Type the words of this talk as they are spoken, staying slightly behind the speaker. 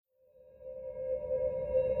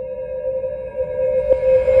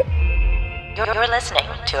You're listening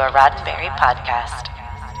to a Roddenberry podcast.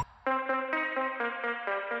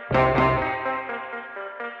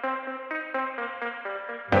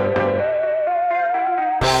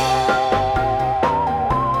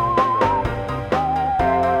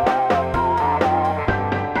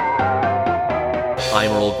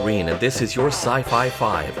 I'm Earl Green, and this is your Sci-Fi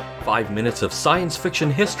 5 minutes of science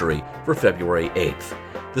fiction history for February 8th.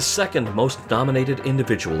 The second most nominated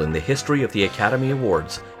individual in the history of the Academy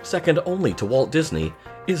Awards, second only to Walt Disney,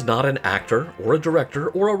 is not an actor or a director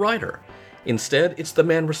or a writer. Instead, it's the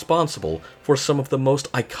man responsible for some of the most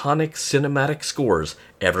iconic cinematic scores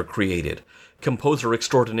ever created. Composer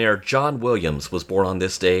extraordinaire John Williams was born on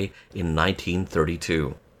this day in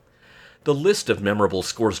 1932. The list of memorable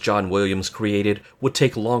scores John Williams created would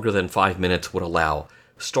take longer than 5 minutes would allow.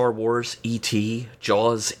 Star Wars, E.T.,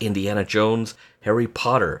 Jaws, Indiana Jones, Harry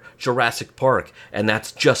Potter, Jurassic Park, and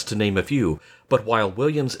that's just to name a few. But while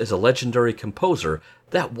Williams is a legendary composer,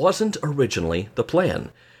 that wasn't originally the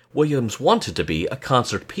plan. Williams wanted to be a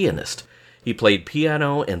concert pianist. He played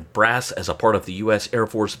piano and brass as a part of the U.S. Air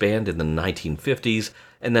Force Band in the 1950s,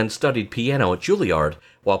 and then studied piano at Juilliard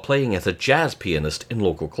while playing as a jazz pianist in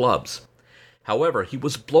local clubs. However, he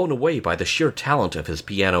was blown away by the sheer talent of his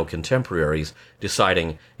piano contemporaries,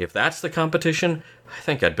 deciding, if that's the competition, I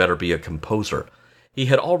think I'd better be a composer. He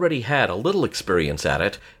had already had a little experience at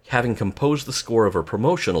it, having composed the score of a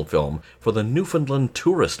promotional film for the Newfoundland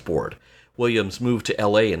Tourist Board. Williams moved to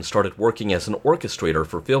LA and started working as an orchestrator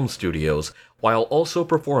for film studios, while also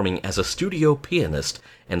performing as a studio pianist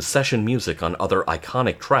and session music on other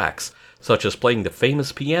iconic tracks, such as playing the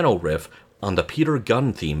famous piano riff on the Peter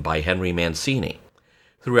Gunn theme by Henry Mancini.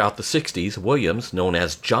 Throughout the 60s, Williams, known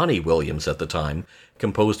as Johnny Williams at the time,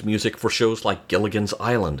 composed music for shows like Gilligan's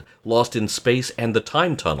Island, Lost in Space, and The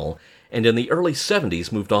Time Tunnel, and in the early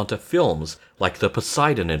 70s moved on to films like The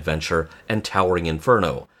Poseidon Adventure and Towering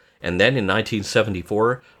Inferno. And then in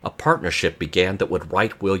 1974, a partnership began that would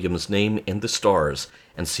write Williams' name in the stars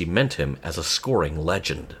and cement him as a scoring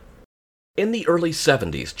legend. In the early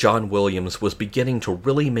 70s, John Williams was beginning to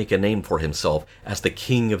really make a name for himself as the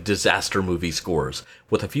king of disaster movie scores,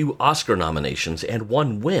 with a few Oscar nominations and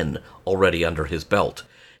one win already under his belt.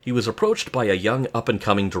 He was approached by a young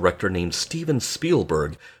up-and-coming director named Steven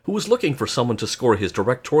Spielberg, who was looking for someone to score his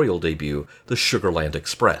directorial debut, The Sugarland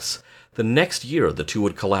Express. The next year, the two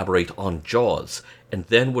would collaborate on Jaws, and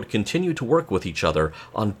then would continue to work with each other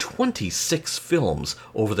on 26 films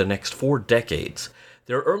over the next 4 decades.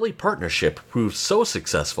 Their early partnership proved so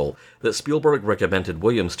successful that Spielberg recommended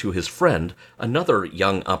Williams to his friend, another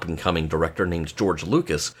young up-and-coming director named George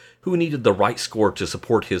Lucas, who needed the right score to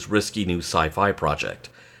support his risky new sci-fi project.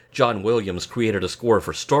 John Williams created a score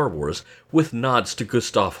for Star Wars with nods to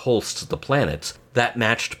Gustav Holst's The Planets that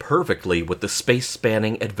matched perfectly with the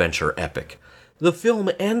space-spanning adventure epic. The film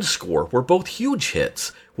and score were both huge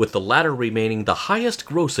hits, with the latter remaining the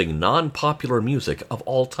highest-grossing non-popular music of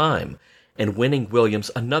all time, and winning Williams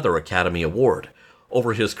another Academy Award.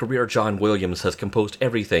 Over his career, John Williams has composed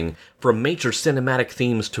everything from major cinematic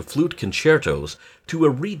themes to flute concertos to a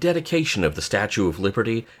rededication of the Statue of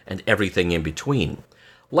Liberty and everything in between.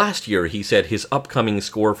 Last year, he said his upcoming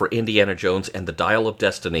score for Indiana Jones and the Dial of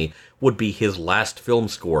Destiny would be his last film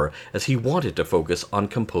score, as he wanted to focus on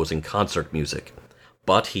composing concert music.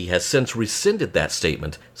 But he has since rescinded that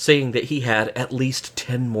statement, saying that he had at least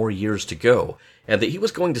 10 more years to go, and that he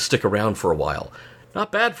was going to stick around for a while.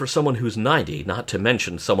 Not bad for someone who's 90, not to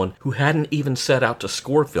mention someone who hadn't even set out to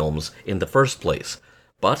score films in the first place.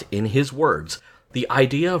 But, in his words, the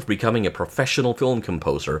idea of becoming a professional film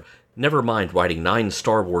composer, never mind writing 9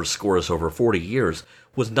 Star Wars scores over 40 years,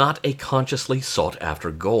 was not a consciously sought-after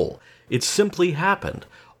goal. It simply happened.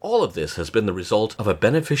 All of this has been the result of a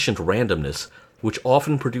beneficent randomness which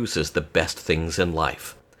often produces the best things in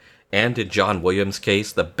life. And in John Williams'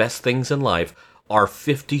 case, the best things in life are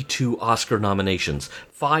 52 Oscar nominations,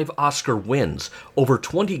 5 Oscar wins, over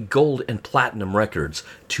 20 gold and platinum records,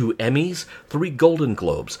 2 Emmys, 3 Golden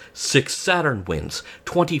Globes, 6 Saturn wins,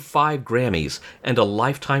 25 Grammys, and a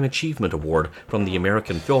Lifetime Achievement Award from the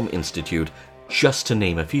American Film Institute, just to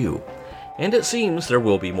name a few. And it seems there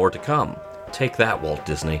will be more to come. Take that, Walt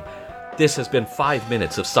Disney. This has been 5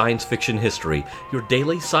 minutes of science fiction history, your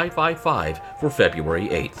daily Sci-Fi 5 for February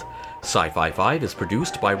 8th. Sci-Fi 5 is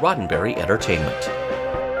produced by Roddenberry Entertainment.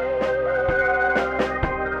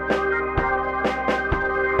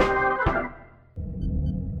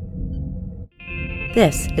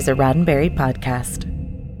 This is a Roddenberry podcast.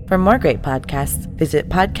 For more great podcasts, visit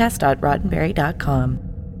podcast.roddenberry.com.